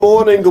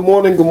morning, good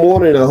morning, good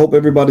morning. I hope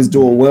everybody's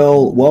doing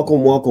well.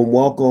 Welcome, welcome,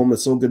 welcome.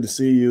 It's so good to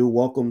see you.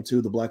 Welcome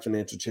to the Black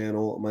Financial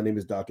Channel. My name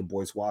is Dr.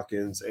 Boyce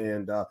Watkins,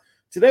 and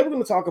today we're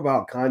going to talk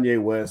about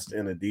Kanye West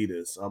and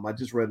Adidas. I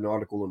just read an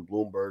article in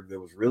Bloomberg that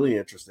was really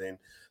interesting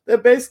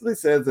that basically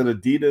says that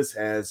Adidas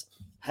has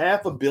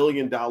 $500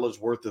 million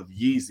worth of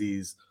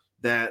Yeezys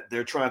that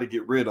they're trying to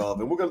get rid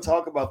of. And we're going to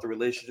talk about the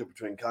relationship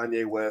between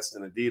Kanye West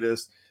and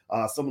Adidas,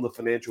 some of the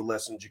financial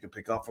lessons you can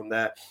pick up from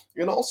that.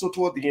 And also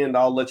toward the end,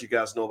 I'll let you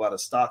guys know about a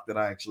stock that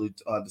I actually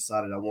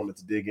decided I wanted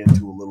to dig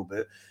into a little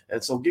bit.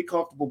 And so get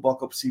comfortable,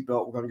 buckle up,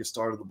 seatbelt. We're going to get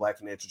started on the Black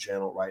Financial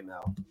Channel right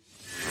now.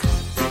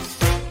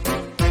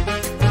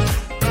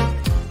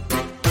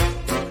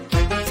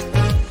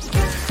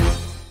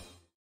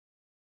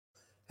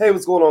 Hey,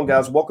 what's going on,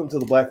 guys? Welcome to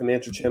the Black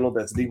Financial Channel.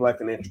 That's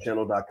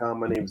theblackfinancialchannel.com.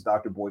 My name is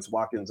Dr. Boyce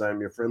Watkins. I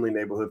am your friendly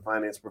neighborhood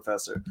finance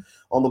professor.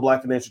 On the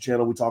Black Financial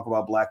Channel, we talk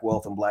about Black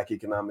wealth and Black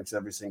economics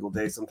every single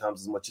day,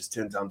 sometimes as much as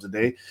 10 times a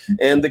day.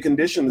 And the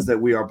condition is that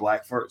we are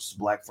Black first.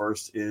 Black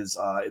first is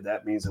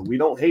that means that we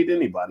don't hate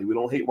anybody. We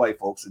don't hate white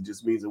folks. It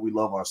just means that we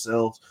love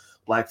ourselves.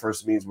 Black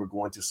first means we're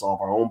going to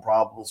solve our own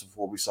problems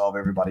before we solve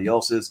everybody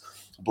else's.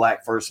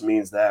 Black first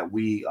means that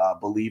we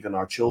believe in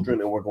our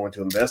children and we're going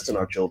to invest in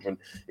our children.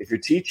 If you're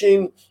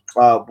teaching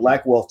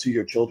Black wealth to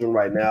your children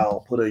right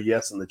now, put a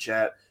yes in the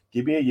chat.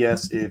 Give me a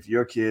yes if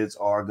your kids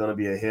are going to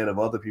be ahead of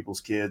other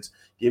people's kids.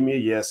 Give me a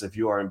yes if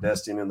you are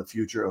investing in the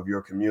future of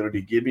your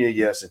community. Give me a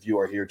yes if you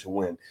are here to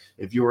win.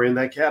 If you are in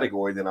that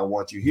category, then I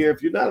want you here.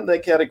 If you're not in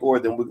that category,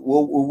 then we're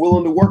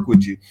willing to work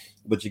with you.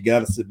 But you got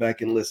to sit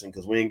back and listen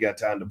because we ain't got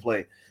time to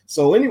play.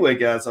 So anyway,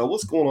 guys,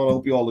 what's going on? I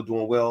hope you all are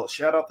doing well.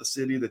 Shout out the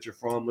city that you're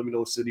from. Let me know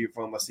what city you're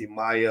from. I see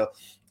Maya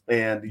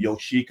and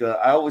Yoshika.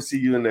 I always see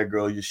you in there,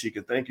 girl,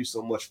 Yoshika. Thank you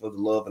so much for the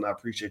love, and I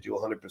appreciate you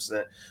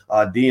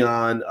 100%.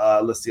 Dion,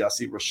 let's see. I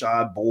see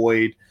Rashad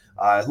Boyd.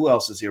 Who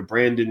else is here?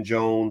 Brandon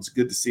Jones.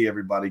 Good to see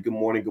everybody. Good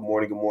morning, good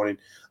morning, good morning.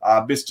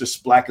 Mr.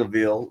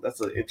 Splackaville.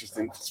 That's an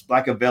interesting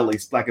Splackavelli.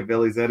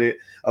 Splackavelli, is that it?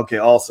 Okay,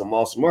 awesome,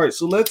 awesome. All right,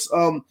 so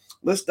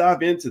let's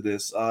dive into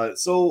this.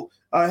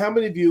 How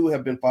many of you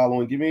have been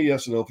following? Give me a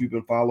yes or no if you've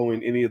been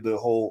following any of the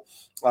whole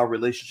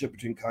relationship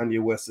between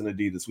Kanye West and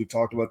Adidas. We've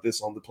talked about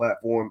this on the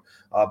platform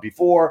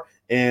before,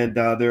 and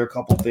there are a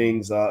couple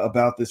things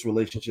about this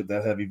relationship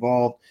that have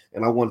evolved,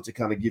 and I wanted to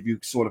kind of give you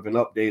sort of an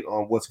update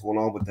on what's going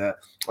on with that.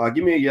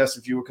 Give me a yes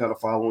if you were kind of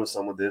following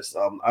some of this.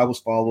 I was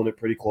following it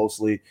pretty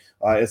closely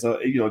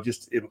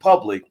just in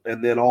public,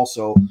 and then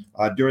also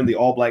during the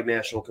All Black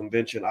National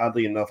Convention.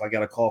 Oddly enough, I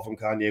got a call from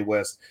Kanye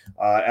West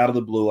out of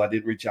the blue. I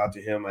didn't reach out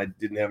to him. I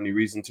didn't have any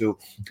reason to.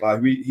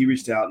 He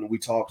reached out and we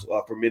talked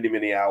for many,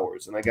 many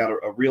hours, and I got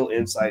a real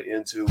insight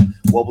into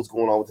what was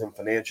going on with him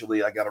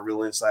financially. I got a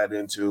real insight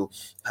into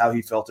how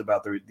he felt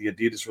about the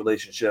Adidas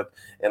relationship,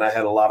 and I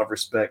had a lot of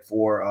respect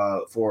for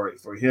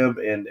him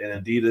and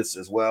Adidas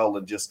as well,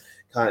 and just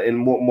and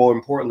more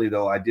importantly,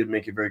 though, I did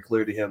make it very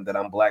clear to him that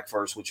I'm Black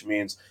first, which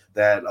means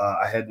that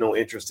I had no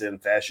interest in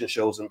fashion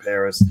shows in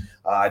Paris.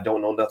 I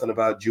don't know nothing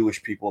about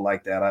Jewish people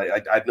like that.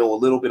 I know a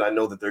little bit. I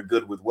know that they're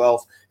good with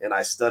wealth, and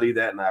I study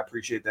that, and I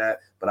appreciate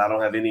that. But I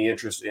don't have any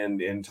interest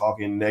in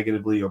talking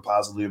negatively or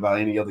positively about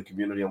any other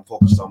community. I'm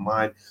focused on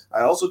mine.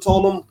 I also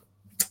told him,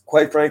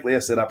 quite frankly, I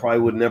said I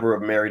probably would never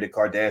have married a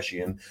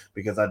Kardashian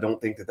because I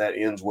don't think that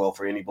ends well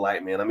for any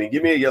Black man. I mean,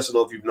 give me a yes or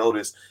no if you've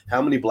noticed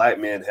how many Black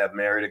men have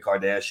married a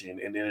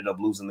Kardashian and ended up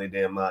losing their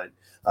damn mind.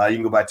 You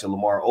can go back to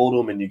Lamar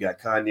Odom, and you got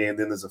Kanye, and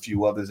then there's a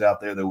few others out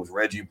there. There was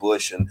Reggie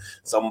Bush and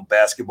some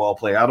basketball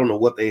player. I don't know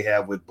what they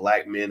have with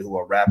Black men who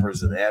are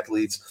rappers and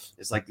athletes.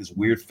 It's like this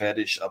weird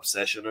fetish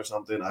obsession or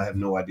something. I have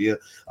no idea.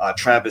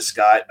 Travis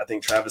Scott. I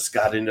think Travis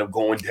Scott ended up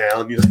going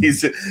down. You know,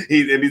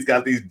 he's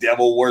got these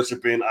devil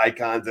worshiping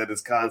icons at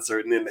his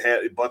concert, and then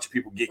had a bunch of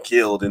people get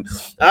killed. And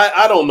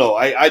I don't know.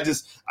 I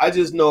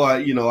just know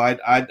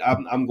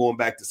I'm going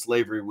back to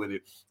slavery with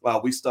it.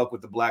 We stuck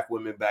with the Black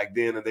women back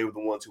then, and they were the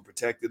ones who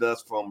protected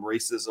us from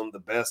racism the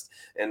best.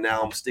 And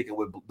now I'm sticking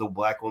with the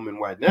Black women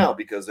right now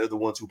because they're the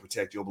ones who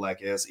protect your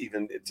Black ass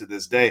even to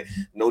this day.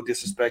 No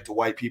disrespect to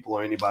white people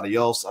or anybody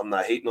else. I'm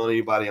not hating on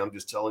anybody. I'm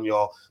just telling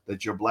y'all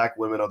that your Black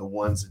women are the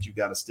ones that you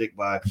got to stick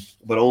by.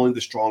 But only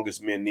the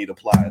strongest men need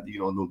apply. You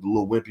know, the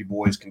little wimpy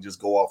boys can just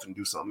go off and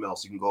do something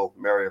else. You can go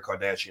marry a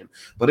Kardashian.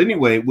 But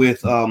anyway,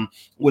 with the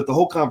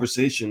whole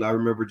conversation, I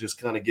remember just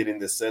kind of getting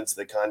this sense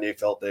that Kanye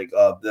felt that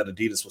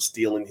Adidas was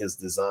stealing his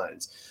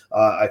designs.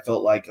 I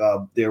felt like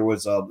there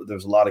was a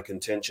lot of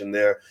contention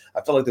there.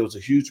 I felt like there was a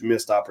huge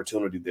missed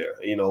opportunity there.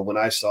 You know, when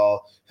I saw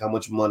how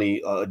much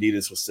money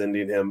Adidas was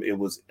sending him, it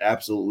was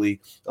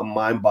absolutely a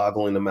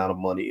mind-boggling amount of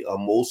money.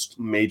 Most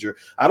major,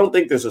 I don't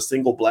think there's a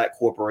single Black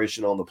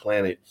corporation on the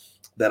planet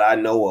that I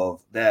know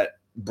of that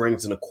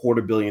brings in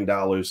 $250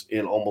 million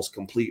in almost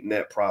complete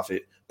net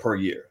profit per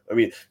year. I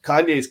mean,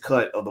 Kanye's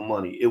cut of the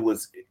money, it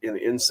was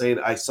insane.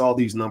 I saw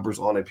these numbers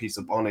on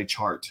a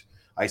chart.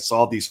 I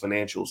saw these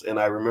financials, and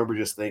I remember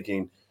just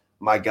thinking,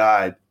 my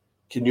God,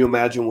 can you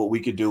imagine what we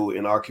could do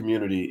in our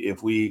community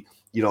if we,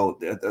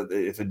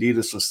 if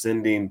Adidas was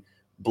sending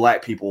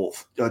Black people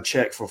a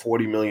check for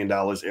 $40 million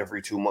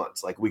every 2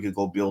 months. Like, we could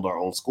go build our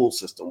own school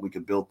system. We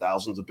could build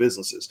thousands of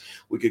businesses.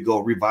 We could go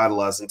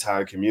revitalize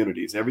entire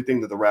communities. Everything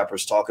that the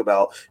rappers talk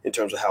about in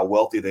terms of how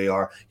wealthy they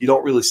are, you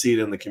don't really see it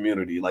in the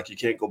community. Like, you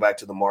can't go back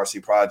to the Marcy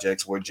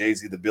projects where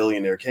Jay-Z, the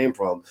billionaire, came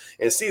from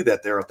and see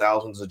that there are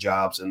thousands of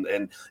jobs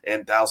and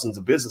thousands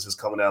of businesses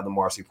coming out of the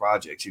Marcy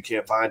projects. You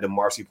can't find a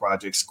Marcy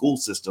project school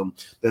system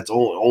that's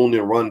owned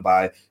and run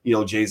by,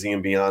 Jay-Z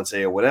and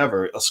Beyonce or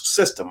whatever, a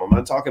system. I'm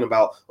not talking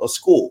about a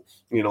school.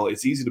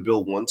 It's easy to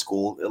build one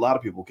school. A lot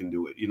of people can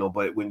do it,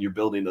 but when you're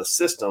building a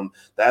system,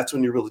 that's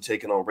when you're really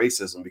taking on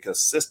racism,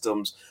 because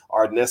systems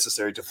are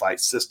necessary to fight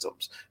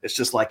systems. It's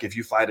just like if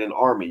you fight an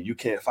army, you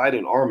can't fight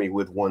an army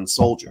with one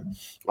soldier.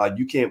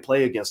 You can't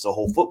play against a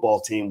whole football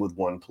team with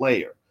one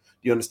player.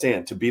 You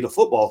understand? To beat a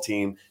football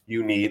team,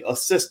 you need a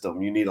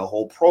system. You need a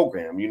whole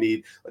program. You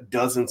need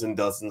dozens and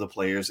dozens of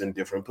players in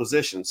different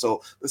positions.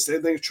 So the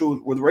same thing is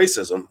true with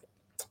racism.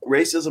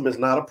 Racism is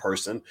not a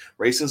person.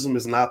 Racism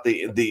is not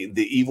the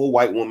evil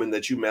white woman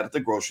that you met at the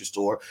grocery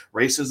store.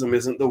 Racism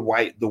isn't the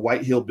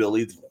white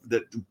hillbilly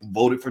that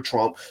voted for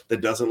Trump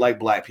that doesn't like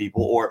black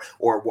people, or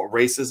what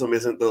racism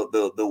isn't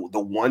the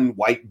one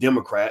white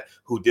Democrat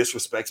who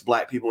disrespects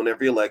black people in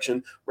every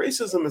election.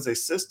 Racism is a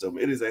system.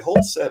 It is a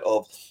whole set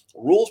of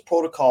rules,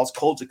 protocols,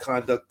 codes of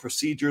conduct,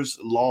 procedures,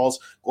 laws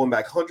going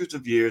back hundreds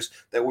of years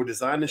that were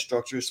designed and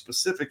structured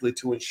specifically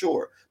to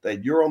ensure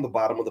that you're on the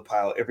bottom of the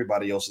pile,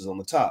 everybody else is on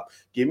the top.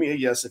 Give me a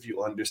yes if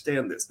you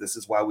understand this. This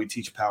is why we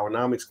teach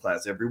Powernomics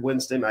class every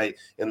Wednesday night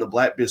in the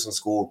Black Business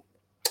School.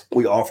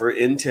 We offer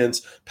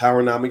intense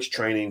Powernomics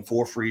training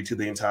for free to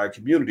the entire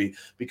community,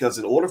 because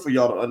in order for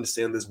y'all to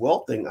understand this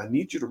wealth thing, I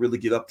need you to really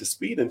get up to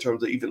speed in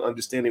terms of even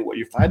understanding what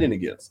you're fighting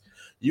against.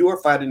 You are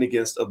fighting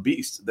against a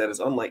beast that is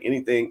unlike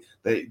anything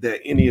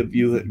that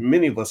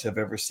many of us have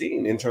ever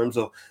seen in terms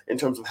of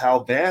how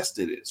vast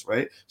it is,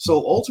 right? So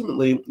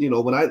ultimately,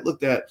 when I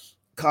looked at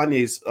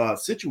Kanye's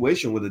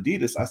situation with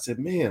Adidas, I said,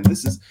 man,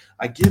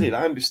 I get it.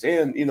 I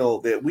understand,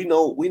 that we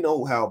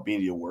know how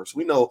media works.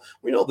 We know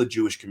the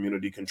Jewish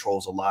community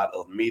controls a lot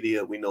of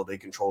media. We know they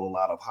control a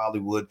lot of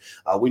Hollywood.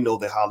 We know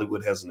that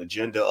Hollywood has an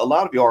agenda. A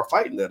lot of you are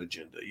fighting that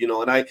agenda,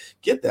 and I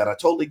get that. I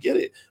totally get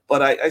it.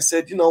 But I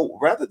said,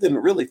 rather than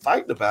really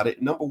fighting about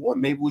it, number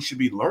one, maybe we should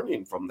be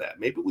learning from that.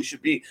 Maybe we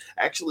should be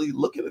actually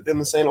looking at them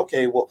and saying,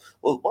 okay, well,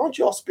 why don't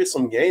y'all spit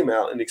some game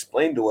out and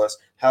explain to us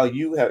how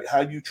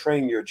you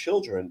train your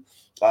children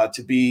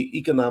to be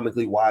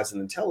economically wise and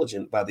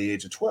intelligent by the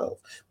age of 12.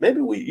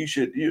 Maybe we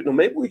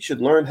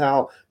should learn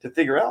how to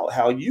figure out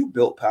how you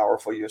built power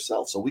for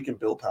yourself, so we can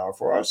build power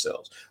for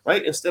ourselves,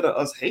 right? Instead of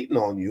us hating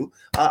on you,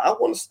 I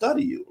want to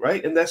study you,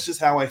 right? And that's just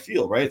how I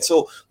feel, right?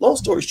 So long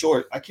story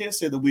short, I can't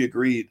say that we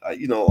agreed,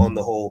 on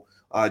the whole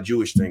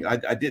Jewish thing.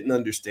 I didn't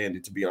understand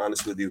it, to be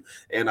honest with you,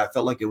 and I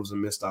felt like it was a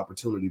missed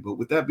opportunity. But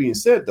with that being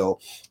said, though,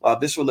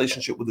 this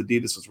relationship with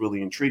Adidas was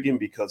really intriguing,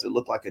 because it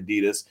looked like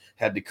Adidas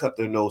had to cut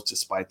their nose to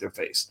spite their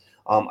face.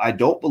 I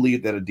don't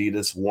believe that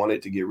Adidas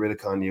wanted to get rid of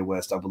Kanye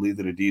West. I believe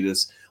that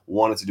Adidas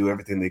wanted to do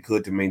everything they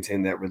could to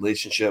maintain that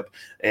relationship,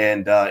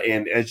 and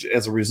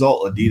as a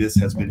result, Adidas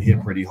has been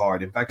hit pretty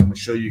hard. In fact, I'm going to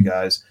show you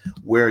guys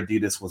where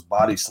Adidas was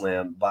body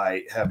slammed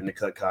by having to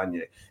cut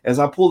Kanye. As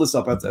I pull this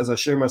up, as I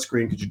share my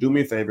screen, could you do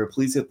me a favor?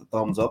 Please hit the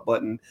thumbs up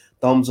button,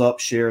 thumbs up,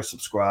 share,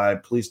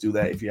 subscribe. Please do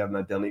that if you have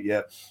not done it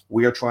yet.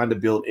 We are trying to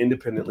build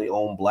independently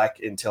owned Black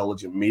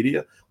intelligent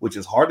media, which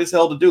is hard as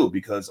hell to do,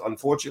 because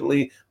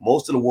unfortunately,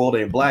 most of the world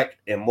ain't Black,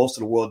 and most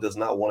of the world does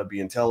not want to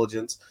be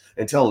intelligent.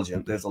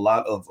 There's a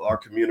lot of our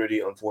community,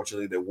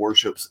 unfortunately, that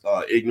worships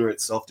ignorant,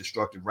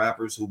 self-destructive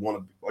rappers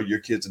who are your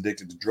kids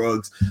addicted to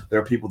drugs. There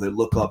are people that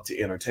look up to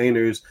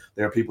entertainers.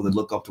 There are people that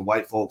look up to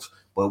white folks.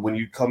 But when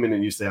you come in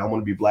and you say, I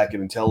want to be Black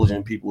and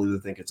intelligent, people either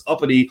think it's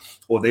uppity,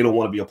 or they don't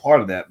want to be a part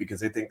of that, because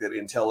they think that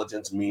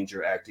intelligence means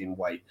you're acting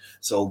white.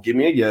 So give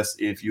me a yes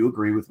if you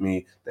agree with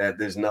me that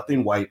there's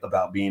nothing white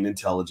about being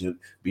intelligent.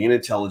 Being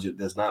intelligent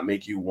does not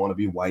make you want to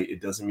be white.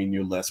 It doesn't mean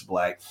you're less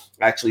Black.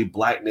 Actually,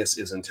 Blackness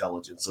is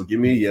intelligence. So give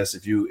me a yes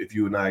if you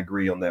and I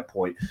agree on that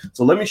point.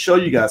 So let me show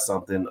you guys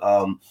something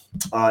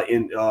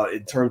in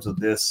terms of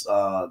this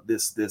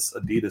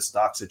Adidas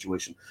stock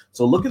situation.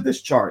 So look at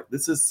this chart.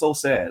 This is so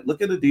sad.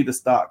 Look at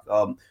Adidas stock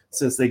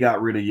since they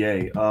got rid of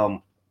Ye.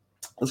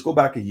 Let's go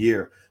back a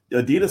year.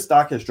 The Adidas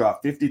stock has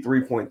dropped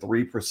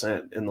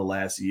 53.3% in the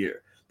last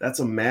year. That's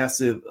a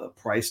massive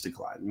price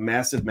decline.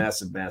 Massive,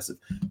 massive, massive.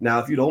 Now,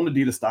 if you'd owned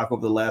Adidas stock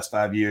over the last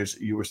 5 years,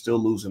 you were still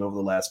losing over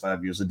the last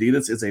 5 years.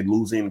 Adidas is a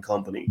losing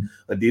company.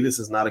 Adidas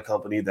is not a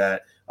company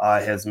that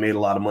has made a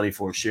lot of money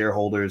for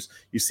shareholders.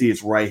 You see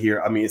it's right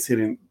here. I mean, it's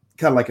hitting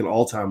kind of like an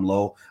all-time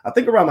low. I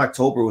think around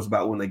October was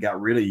about when they got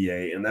rid of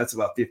Ye, and that's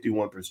about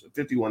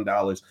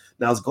 $51.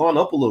 Now it's gone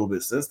up a little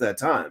bit since that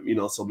time,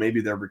 so maybe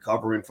they're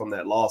recovering from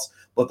that loss,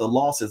 but the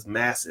loss is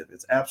massive.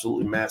 It's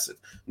absolutely massive.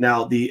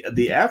 Now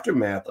the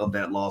aftermath of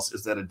that loss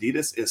is that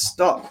Adidas is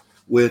stuck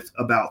with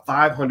about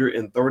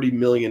 $530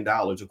 million,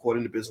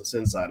 according to Business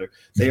Insider.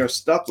 They are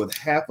stuck with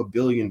 $500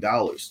 million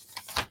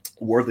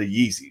worth of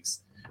Yeezys,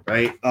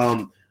 right?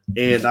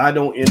 and I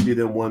don't envy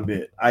them one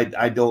bit.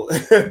 I don't,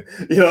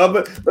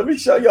 but let me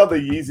show y'all the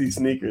Yeezy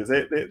sneakers.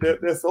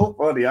 They're so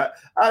funny. I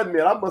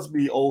admit I must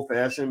be old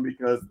fashioned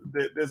because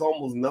there's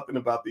almost nothing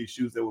about these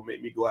shoes that would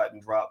make me go out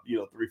and drop,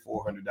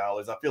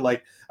 $300-400. I feel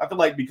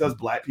like because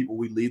black people,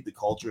 we lead the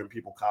culture and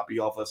people copy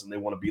off us and they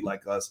want to be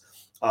like us.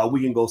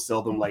 We can go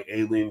sell them like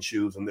alien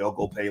shoes and they'll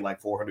go pay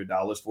like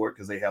 $400 for it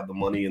because they have the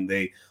money and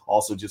they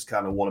also just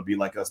kind of want to be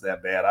like us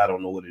that bad. I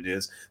don't know what it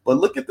is, but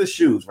look at the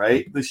shoes,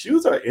 right? The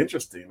shoes are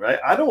interesting, right?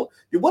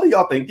 What do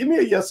y'all think? Give me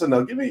a yes or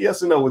no. Give me a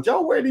yes or no. Would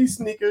y'all wear these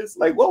sneakers?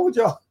 Like, what would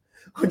you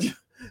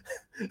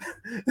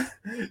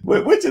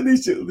which of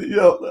these shoes?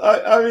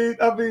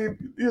 I mean,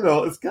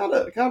 it's kind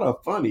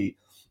of funny.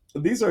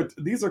 These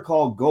are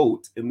called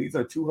GOAT, and these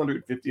are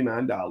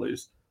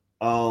 $259.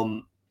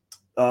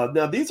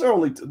 Now these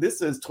are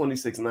this is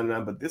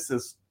 $26.99, but this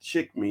is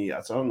Chick Me,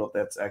 so I don't know if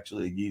that's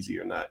actually a Yeezy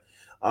or not.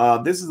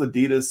 This is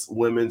Adidas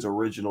Women's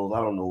Originals.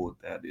 I don't know what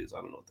that is.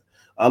 I don't know.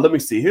 Let me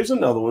see. Here's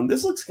another one.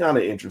 This looks kind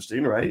of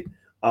interesting, right?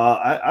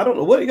 I don't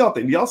know. What do y'all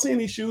think? Do y'all see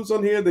any shoes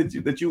on here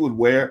that you would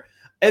wear?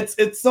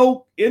 It's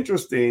so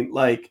interesting.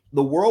 Like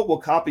the world will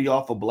copy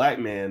off a black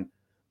man,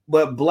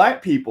 but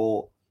black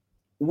people,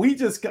 we're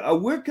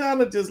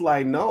kind of just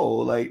like, no,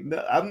 like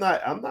I'm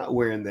not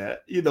wearing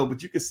that,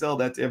 but you can sell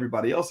that to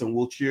everybody else and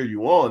we'll cheer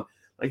you on.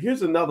 Like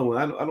here's another one.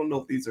 I don't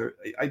know if these are.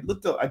 I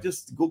looked up. I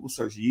just Google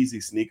searched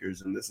Yeezy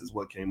sneakers and this is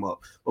what came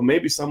up. But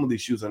maybe some of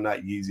these shoes are not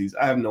Yeezys.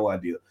 I have no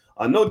idea.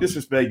 No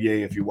disrespect,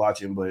 Ye, if you're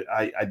watching, but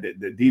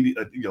the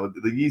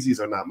Yeezys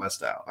are not my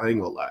style. I ain't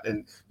gonna lie.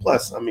 And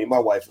plus, I mean, my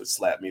wife would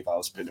slap me if I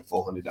was spending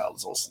 $400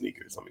 on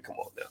sneakers. I mean, come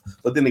on now.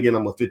 But then again,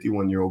 I'm a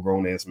 51-year-old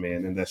grown ass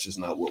man, and that's just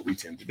not what we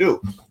tend to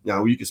do.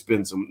 Now, you can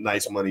spend some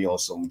nice money on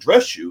some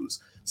dress shoes.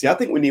 See, I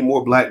think we need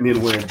more black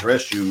men wearing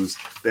dress shoes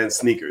than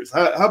sneakers.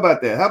 How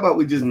about that? How about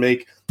we just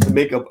make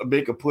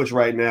a push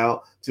right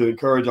now to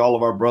encourage all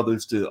of our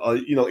brothers to,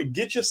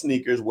 get your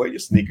sneakers, wear your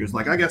sneakers.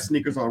 Like I got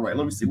sneakers on right.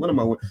 Let me see. What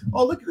am I wearing?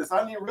 Oh, look at this. I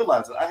didn't even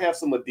realize it. I have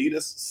some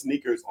Adidas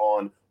sneakers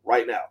on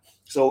right now.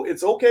 So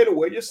it's okay to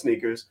wear your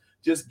sneakers.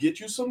 Just get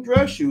you some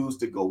dress shoes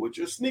to go with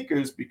your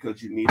sneakers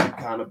because you need to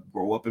kind of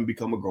grow up and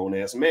become a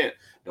grown-ass man.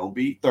 Don't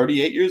be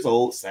 38 years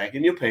old,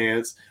 sagging your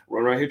pants,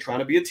 run around here trying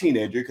to be a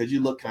teenager because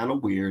you look kind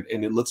of weird,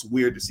 and it looks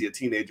weird to see a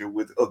teenager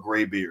with a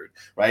gray beard,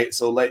 right?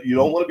 So you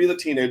don't want to be the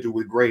teenager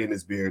with gray in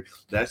his beard.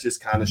 That's just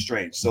kind of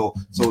strange. So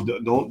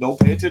don't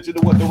pay attention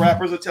to what the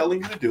rappers are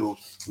telling you to do.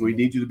 We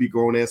need you to be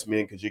grown-ass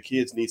men because your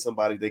kids need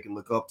somebody they can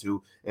look up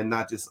to and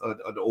not just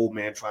an old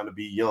man trying to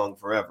be young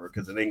forever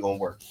because it ain't going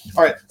to work.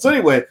 All right, so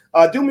anyway,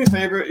 do me a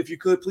favor, if you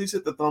could, please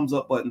hit the thumbs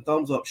up button,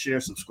 thumbs up, share,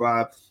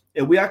 subscribe.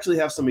 And we actually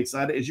have some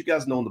excited, as you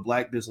guys know, in the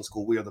Black Business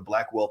School, we are the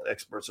Black Wealth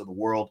experts of the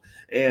world.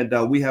 And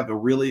we have a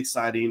really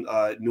exciting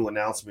new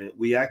announcement.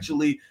 We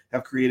actually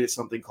have created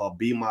something called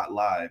BMOT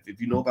Live. If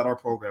you know about our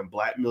program,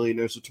 Black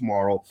Millionaires of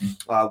Tomorrow,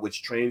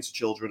 which trains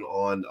children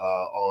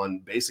on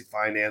basic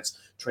finance,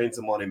 trains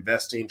them on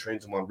investing,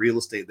 trains them on real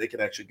estate. They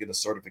can actually get a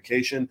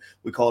certification.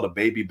 We call it a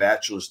baby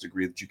bachelor's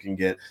degree that you can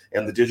get.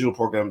 And the digital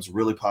program is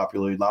really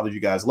popular. A lot of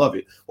you guys love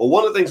it. Well,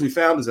 one of the things we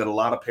found is that a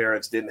lot of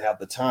parents didn't have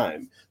the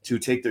time to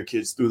take their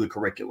kids through the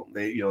curriculum.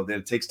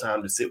 It takes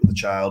time to sit with the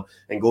child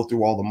and go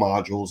through all the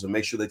modules and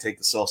make sure they take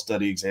the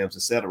self-study exams,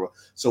 etc.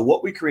 So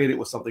what we created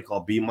was something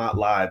called BMOT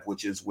Live,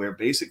 which is where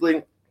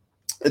basically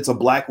it's a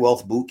Black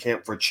Wealth boot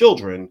camp for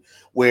children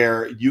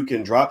where you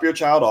can drop your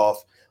child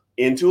off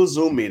into a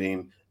Zoom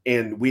meeting,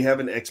 and we have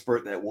an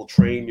expert that will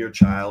train your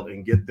child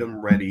and get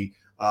them ready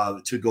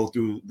to go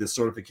through the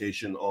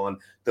certification on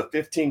the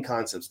 15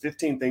 concepts,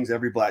 15 things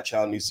every Black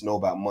child needs to know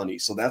about money.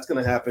 So that's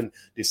going to happen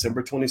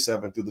December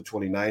 27th through the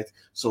 29th.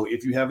 So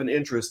if you have an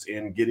interest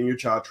in getting your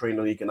child trained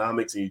on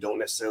economics and you don't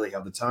necessarily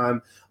have the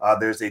time,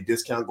 there's a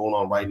discount going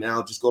on right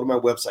now. Just go to my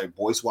website,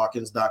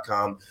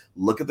 boycewatkins.com,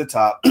 look at the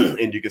top,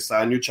 and you can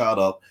sign your child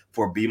up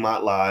for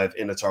BMOT Live,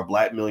 and it's our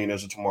Black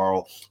Millionaires of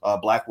Tomorrow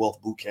Black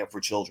Wealth Boot Camp for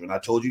children. I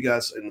told you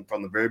guys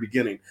from the very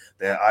beginning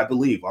that I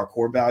believe our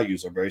core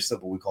values are very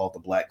simple. We call it the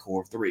Black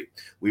Core of 3.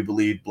 We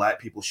believe Black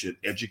people should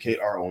educate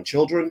our own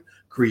children,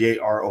 create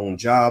our own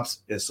jobs,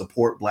 and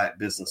support Black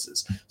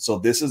businesses. So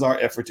this is our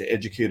effort to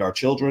educate our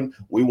children.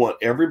 We want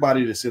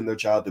everybody to send their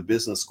child to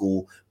business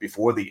school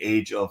before the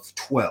age of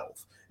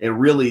 12. And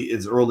really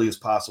as early as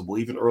possible,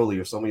 even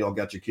earlier. Some of y'all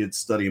got your kids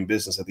studying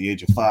business at the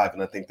age of 5,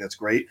 and I think that's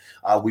great.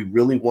 We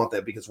really want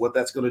that because what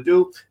that's going to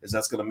do is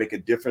that's going to make a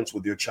difference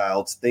with your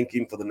child's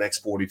thinking for the next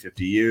 40,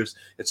 50 years.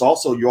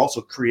 You're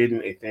also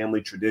creating a family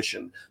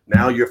tradition.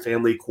 Now your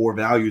family core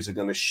values are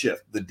going to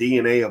shift. The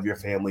DNA of your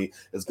family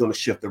is going to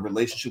shift. The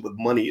relationship with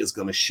money is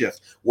going to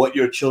shift. What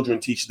your children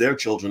teach their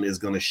children is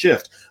going to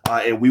shift.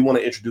 And we want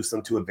to introduce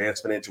them to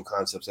advanced financial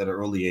concepts at an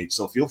early age.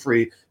 So feel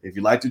free, if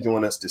you'd like to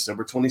join us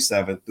December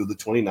 27th through the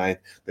 29th, 29th.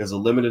 There's a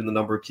limit in the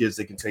number of kids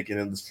they can take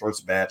in this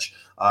first batch.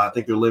 I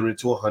think they're limited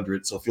to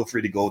 100. So feel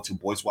free to go to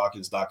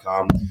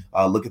boycewatkins.com,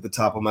 look at the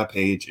top of my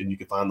page, and you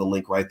can find the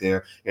link right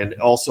there. And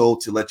also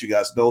to let you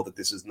guys know that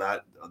this is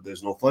not,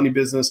 there's no funny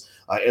business.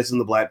 As in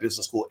the Black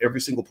Business School,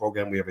 every single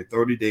program, we have a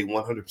 30-day,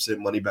 100%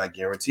 money back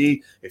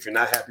guarantee. If you're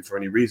not happy for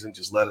any reason,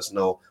 just let us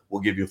know.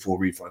 We'll give you a full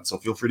refund. So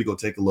feel free to go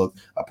take a look.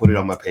 I put it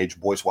on my page,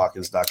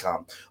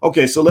 boycewatkins.com.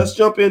 Okay, so let's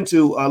jump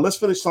into, let's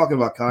finish talking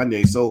about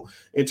Kanye. So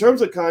in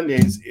terms of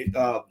Kanye's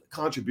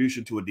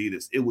contribution to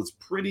Adidas, it was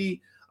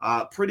pretty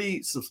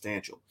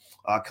substantial.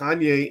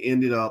 Kanye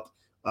ended up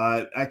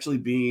actually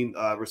being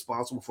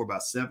responsible for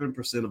about 7%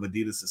 of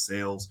Adidas'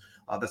 sales.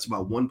 That's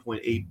about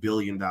 $1.8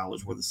 billion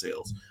worth of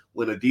sales.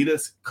 When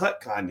Adidas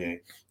cut Kanye,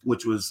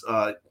 which was,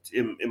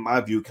 in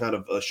my view, kind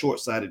of a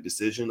short-sighted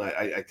decision,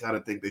 I kind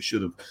of think they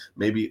should have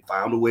maybe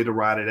found a way to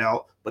ride it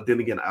out. But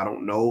then again, I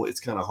don't know. It's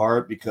kind of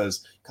hard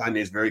because Kanye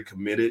is very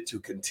committed to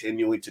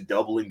continuing to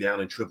doubling down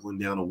and tripling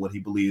down on what he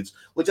believes,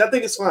 which I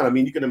think is fine. I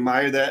mean, you can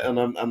admire that, and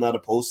I'm not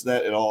opposed to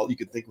that at all. You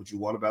can think what you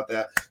want about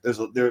that.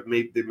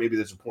 Maybe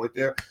there's a point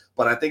there,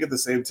 but I think at the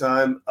same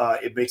time,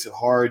 it makes it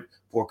hard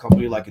for a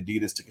company like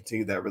Adidas to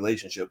continue that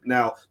relationship.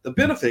 Now, the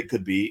benefit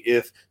could be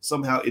if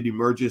somehow it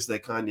emerges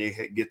that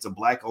Kanye gets a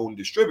Black-owned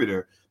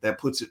distributor that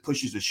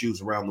pushes the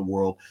shoes around the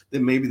world,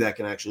 then maybe that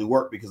can actually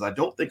work, because I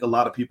don't think a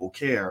lot of people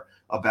care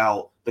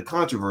about the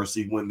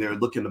controversy when they're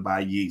looking to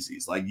buy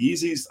Yeezys. Like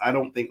Yeezys, I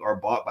don't think are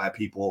bought by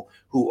people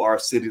who are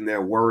sitting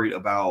there worried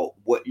about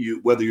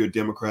whether you're a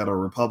Democrat or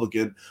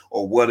Republican,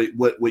 or what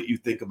you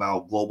think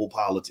about global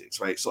politics,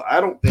 right? So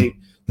I don't think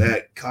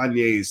that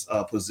Kanye's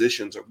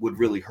positions would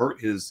really hurt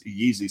his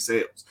Yeezy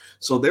sales.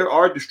 So there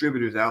are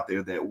distributors out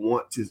there that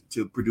want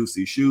to produce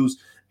these shoes.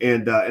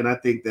 And I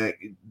think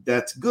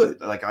that's good.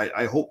 Like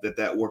I hope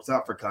that works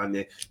out for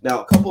Kanye.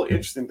 Now, a couple of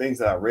interesting things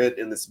that I read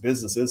in this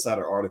Business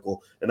Insider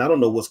article, and I don't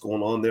know what's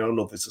going on there. I don't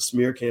know if it's a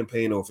smear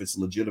campaign or if it's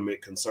a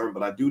legitimate concern,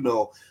 but I do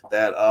know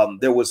that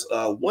there was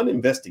one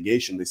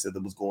investigation they said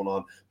that was going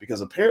on,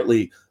 because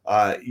apparently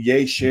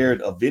Ye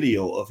shared a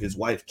video of his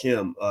wife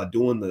Kim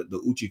doing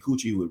the Uchi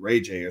Coochie with Ray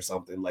J or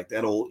something like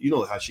that. Old, you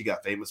know how she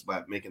got famous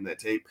by making that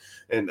tape,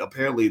 and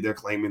apparently they're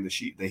claiming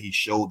that he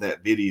showed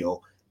that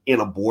video in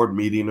a board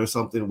meeting or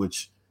something,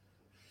 which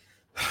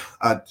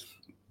I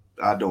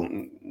have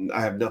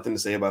nothing to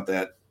say about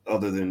that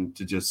other than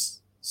to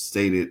just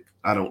state it.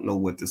 I don't know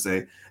what to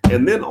say.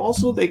 And then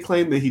also they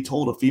claim that he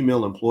told a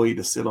female employee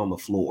to sit on the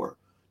floor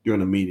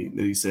during a meeting,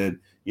 that he said,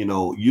 you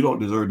don't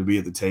deserve to be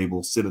at the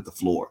table, sit at the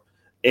floor.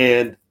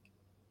 And,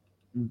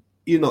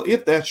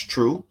 if that's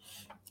true,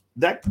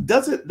 that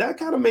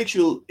kind of makes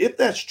you, if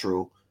that's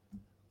true,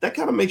 that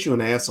kind of makes you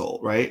an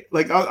asshole, right?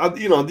 Like,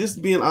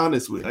 just being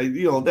honest with,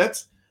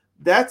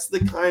 that's the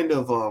kind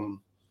of,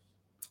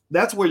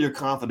 that's where your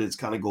confidence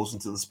kind of goes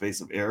into the space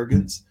of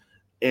arrogance.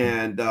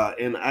 And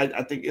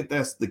I think if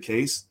that's the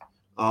case,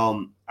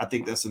 I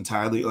think that's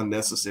entirely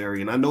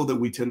unnecessary. And I know that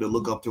we tend to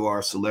look up to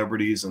our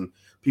celebrities, and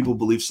people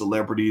believe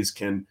celebrities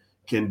can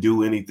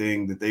do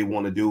anything that they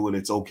want to do, and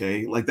it's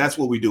okay. Like, that's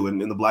what we do.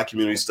 And in the Black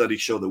community,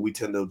 studies show that we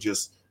tend to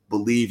just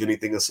believe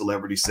anything a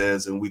celebrity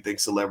says, and we think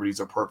celebrities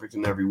are perfect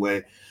in every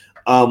way.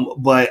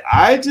 But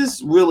I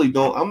just really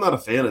don't, I'm not a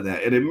fan of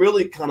that. And it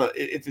really kind of,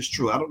 if it's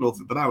true, I don't know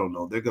but I don't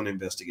know. They're going to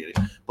investigate it.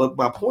 But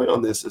my point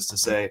on this is to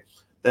say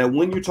that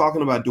when you're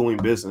talking about doing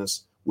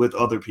business with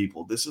other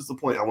people, this is the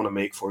point I want to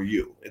make for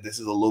you. And this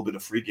is a little bit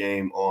of free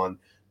game on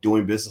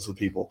doing business with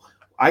people.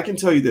 I can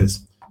tell you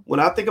this: when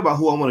I think about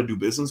who I want to do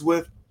business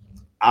with,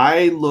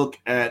 I look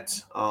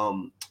at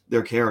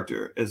their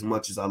character as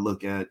much as I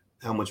look at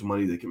how much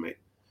money they can make.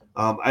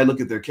 I look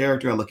at their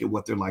character. I look at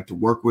what they're like to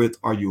work with.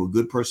 Are you a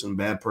good person,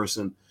 bad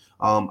person?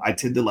 I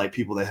tend to like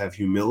people that have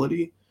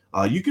humility.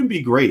 You can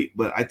be great,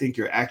 but I think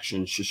your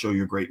actions should show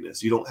your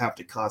greatness. You don't have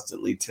to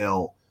constantly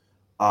tell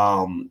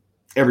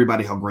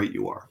everybody how great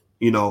you are,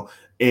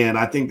 and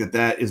I think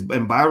that is,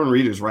 and Byron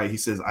Reeder's right. He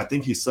says, I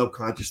think he's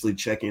subconsciously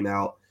checking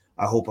out.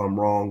 I hope I'm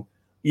wrong.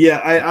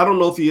 Yeah, I don't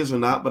know if he is or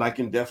not, but I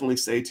can definitely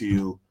say to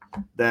you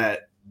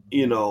that,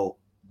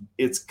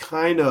 it's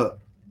kind of,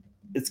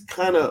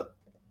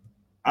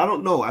 I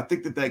don't know. I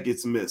think that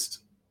gets missed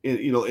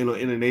in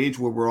an age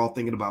where we're all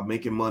thinking about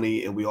making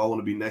money, and we all want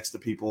to be next to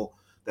people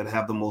that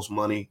have the most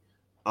money.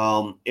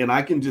 And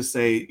I can just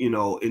say,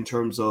 in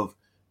terms of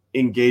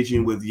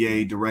engaging with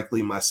Ye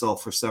directly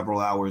myself for several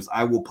hours,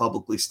 I will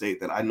publicly state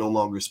that I no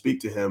longer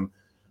speak to him,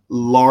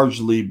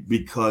 largely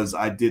because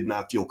I did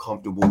not feel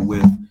comfortable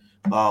with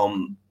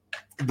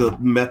the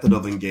method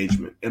of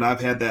engagement. And I've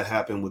had that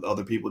happen with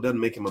other people. It doesn't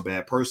make him a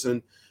bad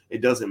person.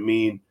 It doesn't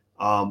mean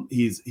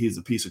he's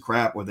a piece of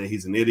crap, or that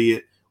he's an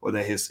idiot, or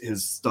that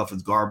his stuff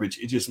is garbage.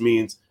 It just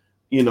means,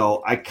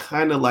 I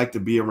kind of like to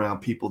be around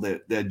people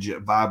that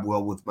vibe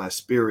well with my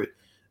spirit.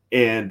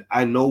 And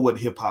I know what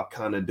hip hop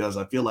kind of does.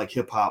 I feel like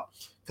hip hop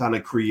kind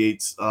of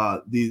creates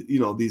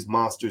these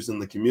monsters in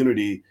the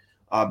community,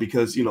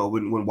 because,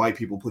 when white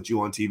people put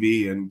you on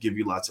TV and give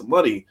you lots of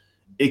money,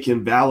 it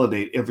can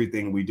validate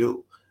everything we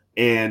do.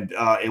 And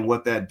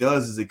what that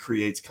does is it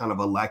creates kind of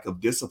a lack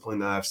of discipline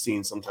that I've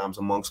seen sometimes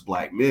amongst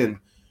black men,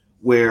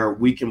 where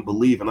we can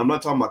believe, and I'm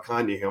not talking about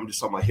Kanye here, I'm just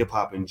talking about hip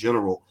hop in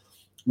general,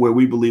 where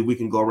we believe we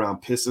can go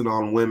around pissing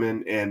on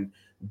women and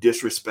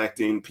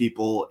disrespecting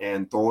people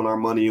and throwing our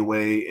money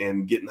away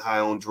and getting high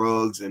on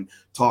drugs and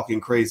talking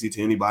crazy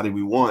to anybody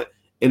we want.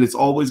 And it's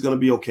always going to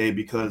be okay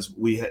because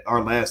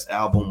our last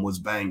album was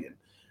banging.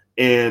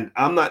 And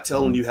I'm not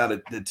telling you how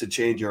to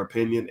change your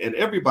opinion. And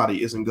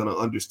everybody isn't going to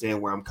understand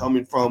where I'm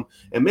coming from.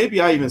 And maybe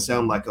I even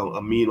sound like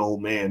a mean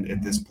old man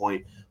at this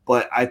point.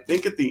 But I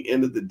think at the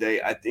end of the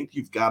day, I think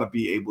you've got to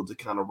be able to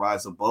kind of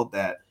rise above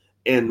that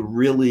and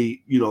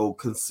really,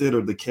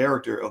 consider the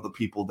character of the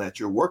people that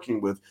you're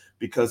working with.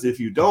 Because if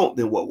you don't,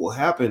 then what will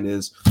happen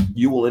is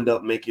you will end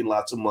up making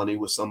lots of money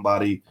with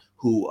somebody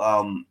who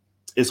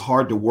is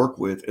hard to work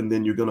with. And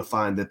then you're going to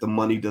find that the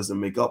money doesn't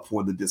make up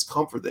for the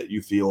discomfort that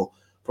you feel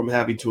from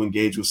having to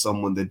engage with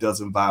someone that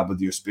doesn't vibe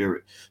with your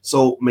spirit.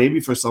 So maybe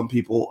for some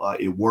people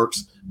it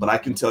works, but I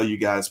can tell you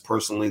guys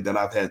personally that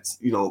I've had,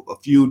 a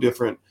few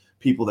different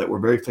people that were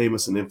very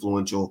famous and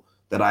influential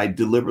that I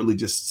deliberately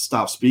just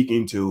stopped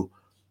speaking to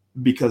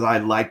because I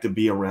like to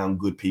be around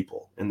good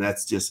people, and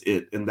that's just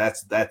it. And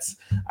that's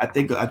I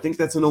think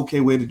that's an okay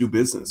way to do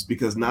business,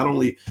 because not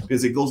only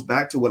because it goes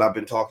back to what I've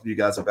been talking to you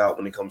guys about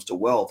when it comes to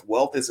wealth.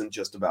 Wealth isn't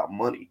just about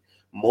money.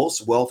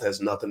 Most wealth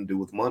has nothing to do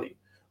with money.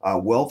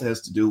 Wealth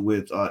has to do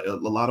with a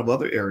lot of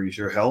other areas,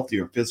 your health,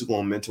 your physical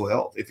and mental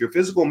health. If your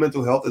physical and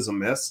mental health is a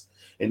mess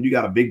and you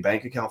got a big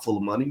bank account full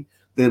of money,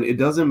 then it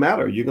doesn't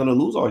matter. You're going to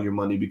lose all your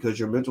money because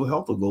your mental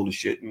health will go to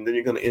shit. And then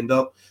you're going to end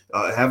up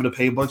having to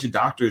pay a bunch of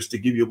doctors to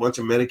give you a bunch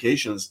of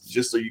medications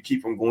just so you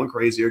keep from going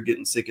crazy or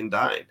getting sick and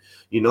dying.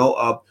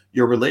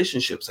 Your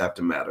relationships have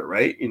to matter,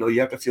 right? You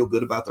have to feel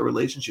good about the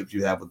relationships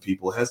you have with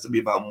people. It has to be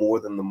about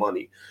more than the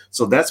money.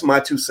 So that's my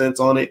 2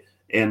 cents on it.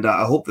 And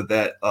I hope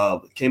that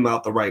came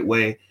out the right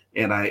way.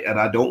 And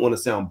I don't want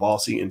to sound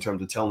bossy in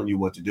terms of telling you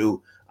what to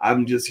do.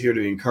 I'm just here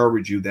to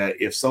encourage you that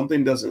if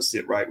something doesn't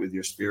sit right with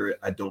your spirit,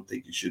 I don't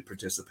think you should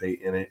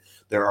participate in it.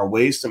 There are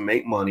ways to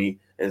make money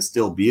and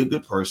still be a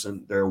good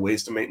person. There are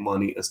ways to make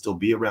money and still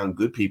be around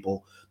good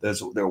people. There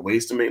are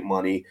ways to make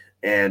money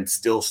and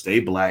still stay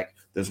black.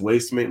 There's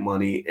ways to make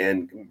money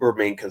and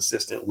remain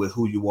consistent with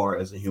who you are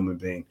as a human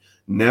being.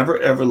 Never,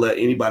 ever let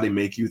anybody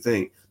make you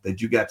think that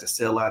you got to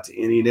sell out to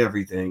any and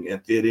everything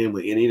and fit in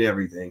with any and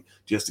everything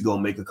just to go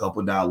make a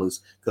couple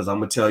dollars. Because I'm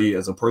going to tell you,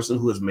 as a person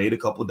who has made a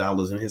couple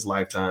dollars in his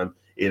lifetime,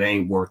 it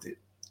ain't worth it.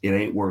 It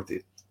ain't worth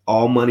it.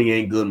 All money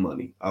ain't good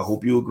money. I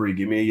hope you agree.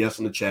 Give me a yes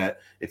in the chat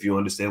if you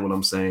understand what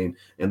I'm saying.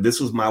 And this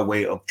was my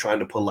way of trying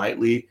to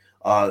politely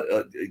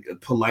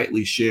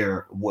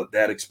share what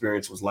that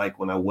experience was like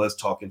when I was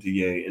talking to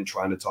Ye and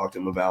trying to talk to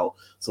him about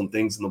some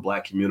things in the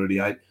black community.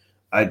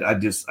 I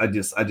just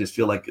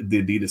feel like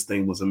the Adidas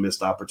thing was a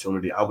missed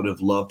opportunity. I would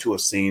have loved to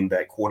have seen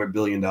that $250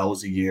 million a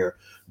year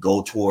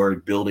go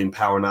toward building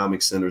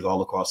powernomic centers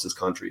all across this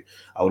country.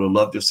 I would have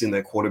loved to have seen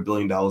that $250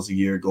 million a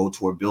year go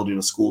toward building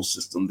a school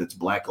system that's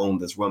black owned,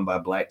 that's run by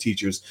black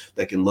teachers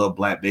that can love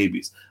black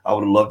babies. I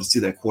would have loved to see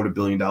that $250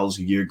 million a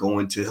year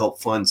going to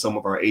help fund some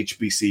of our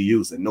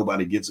HBCUs that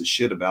nobody gives a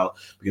shit about,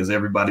 because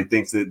everybody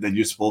thinks that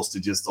you're supposed to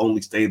just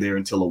only stay there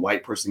until a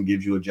white person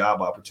gives you a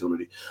job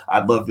opportunity.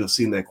 I'd love to have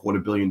seen that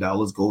 $250 million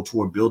go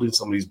toward building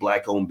some of these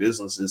black owned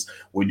businesses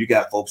where you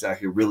got folks out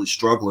here really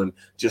struggling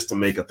just to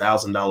make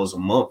 $1,000 a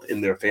month in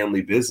their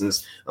family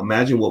business.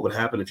 Imagine what would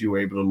happen if you were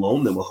able to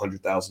loan them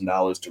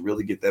 $100,000 to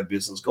really get that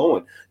business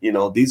going.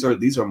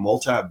 These are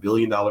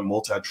multi-billion dollar,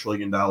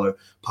 multi-trillion dollar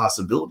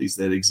possibilities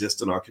that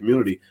exist in our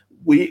community.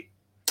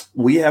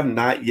 We have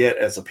not yet,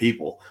 as a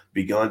people,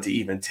 begun to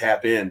even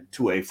tap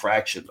into a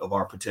fraction of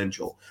our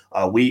potential.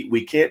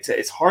 We can't.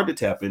 It's hard to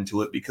tap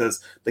into it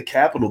because the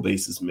capital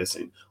base is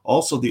missing.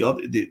 Also,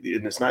 and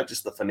it's not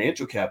just the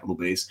financial capital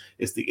base;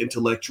 it's the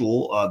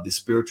intellectual, the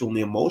spiritual, and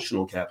the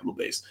emotional capital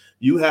base.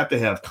 You have to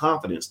have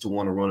confidence to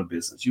want to run a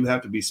business. You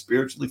have to be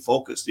spiritually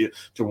focused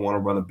to want to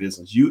run a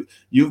business.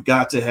 You've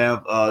got to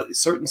have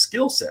certain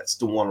skill sets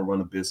to want to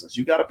run a business.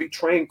 You got to be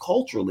trained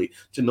culturally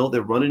to know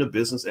that running a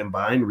business and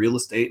buying real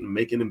estate and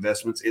making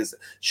investments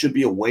should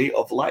be a way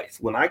of life.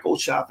 When I go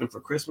shopping for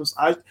Christmas,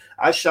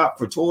 I shop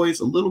for toys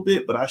a little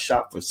bit, but I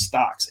shop for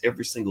stocks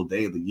every single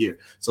day of the year.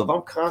 So if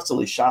I'm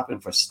constantly shopping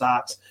for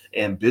stocks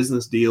and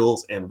business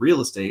deals and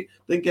real estate,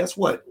 then guess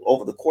what?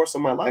 Over the course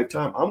of my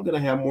lifetime, I'm going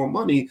to have more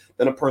money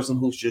than a person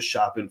who's just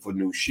shopping for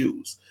new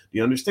shoes. Do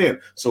you understand?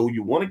 So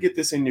you want to get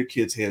this in your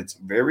kids' heads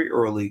very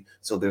early,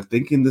 so they're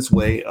thinking this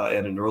way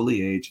at an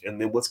early age.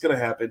 And then what's going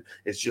to happen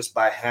is just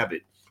by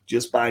habit,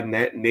 just by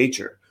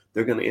nature,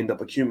 they're going to end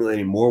up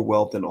accumulating more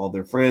wealth than all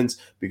their friends,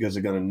 because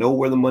they're going to know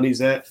where the money's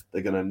at.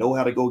 They're going to know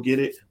how to go get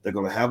it. They're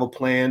going to have a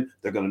plan.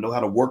 They're going to know how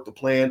to work the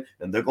plan,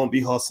 and they're going to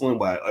be hustling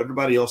while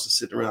everybody else is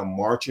sitting around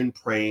marching,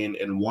 praying,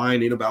 and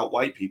whining about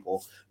white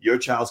people. Your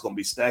child's going to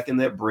be stacking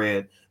that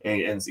bread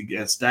and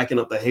stacking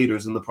up the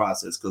haters in the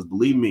process, because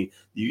believe me,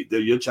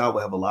 your child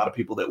will have a lot of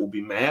people that will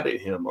be mad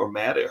at him or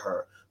mad at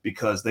her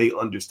because they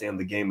understand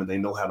the game and they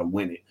know how to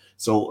win it.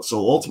 So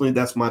ultimately,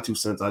 that's my 2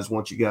 cents. I just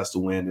want you guys to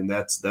win, and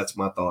that's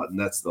my thought, and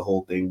that's the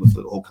whole thing with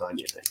the whole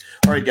Kanye thing.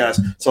 All right, guys.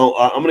 So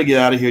I'm gonna get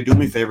out of here. Do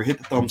me a favor, hit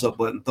the thumbs up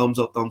button, thumbs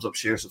up,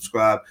 share,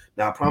 subscribe.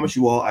 Now I promise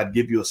you all, I'd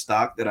give you a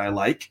stock that I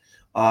like.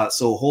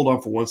 So hold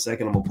on for 1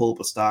 second. I'm gonna pull up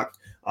a stock.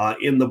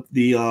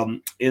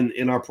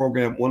 In our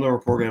program, one of our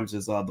programs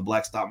is the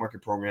Black Stock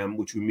Market Program,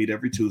 which we meet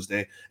every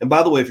Tuesday. And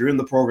by the way, if you're in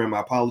the program, I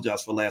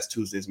apologize for last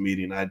Tuesday's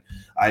meeting. I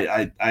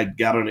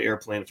got on an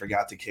airplane and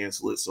forgot to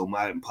cancel it, so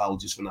my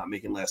apologies for not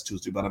making last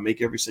Tuesday. But I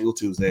make every single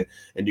Tuesday,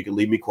 and you can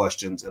leave me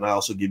questions, and I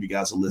also give you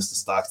guys a list of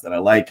stocks that I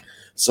like.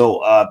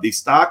 So the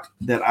stock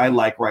that I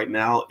like right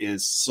now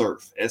is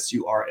SURF,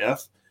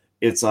 SURF.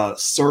 It's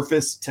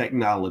Surface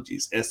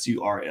Technologies,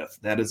 SURF.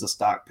 That is a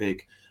stock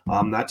pick.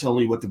 I'm not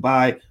telling you what to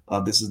buy.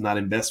 This is not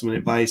investment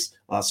advice.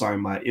 Sorry,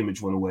 my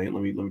image went away.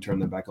 Let me turn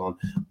that back on.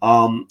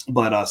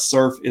 But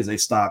Surf is a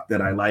stock that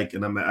I like,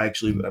 and I'm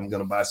going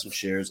to buy some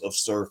shares of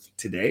Surf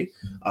today.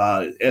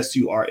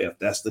 SURF.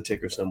 That's the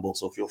ticker symbol.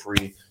 So feel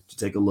free to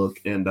take a look,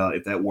 and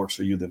if that works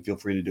for you, then feel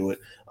free to do it.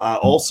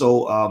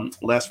 Also,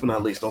 last but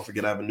not least, don't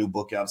forget I have a new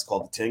book out. It's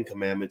called The 10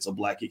 Commandments of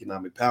Black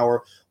Economic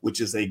Power, which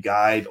is a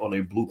guide on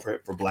a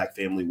blueprint for Black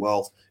family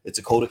wealth. It's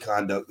a code of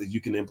conduct that you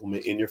can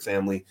implement in your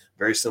family.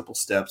 Very simple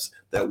steps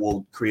that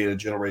will create a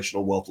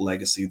generational wealth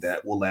legacy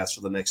that will last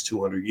for the next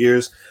 200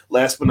 years.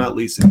 Last but not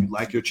least, if you'd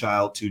like your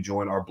child to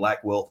join our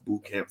Black Wealth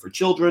Boot Camp for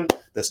Children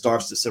that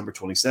starts December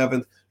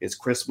 27th, it's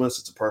Christmas.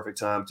 It's a perfect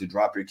time to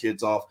drop your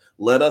kids off.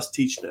 Let us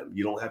teach them.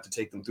 You don't have to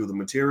take them through the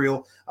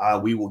material.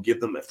 We will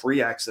give them a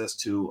free access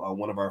to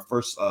one of our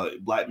first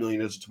Black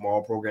Millionaires of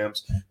Tomorrow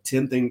programs,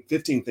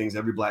 15 things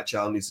every Black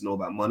child needs to know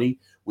about money.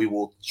 We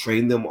will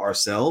train them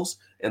ourselves,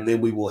 and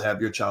then we will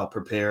have your child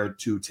prepared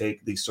to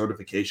take the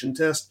certification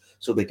test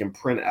so they can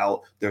print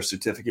out their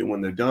certificate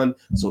when they're done.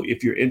 So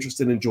if you're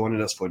interested in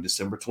joining us for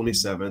December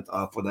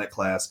 27th for that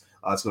class,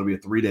 it's going to be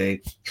a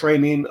 3-day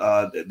training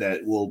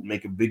that will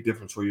make a big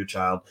difference for your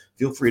child.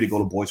 Feel free to go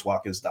to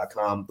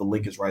boycewatkins.com. The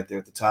link is right there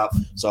at the top.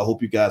 So I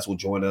hope you guys will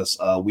join us.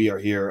 We are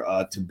here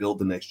to build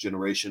the next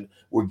generation.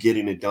 We're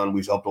getting it done.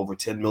 We've helped over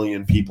 10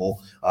 million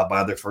people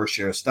buy their first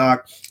share of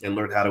stock and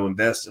learn how to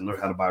invest and learn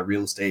how to buy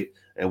real estate.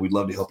 And we'd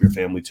love to help your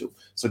family too.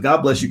 So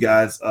God bless you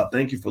guys.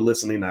 Thank you for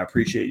listening. I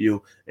appreciate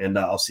you. And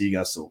I'll see you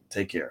guys soon.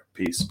 Take care.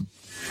 Peace.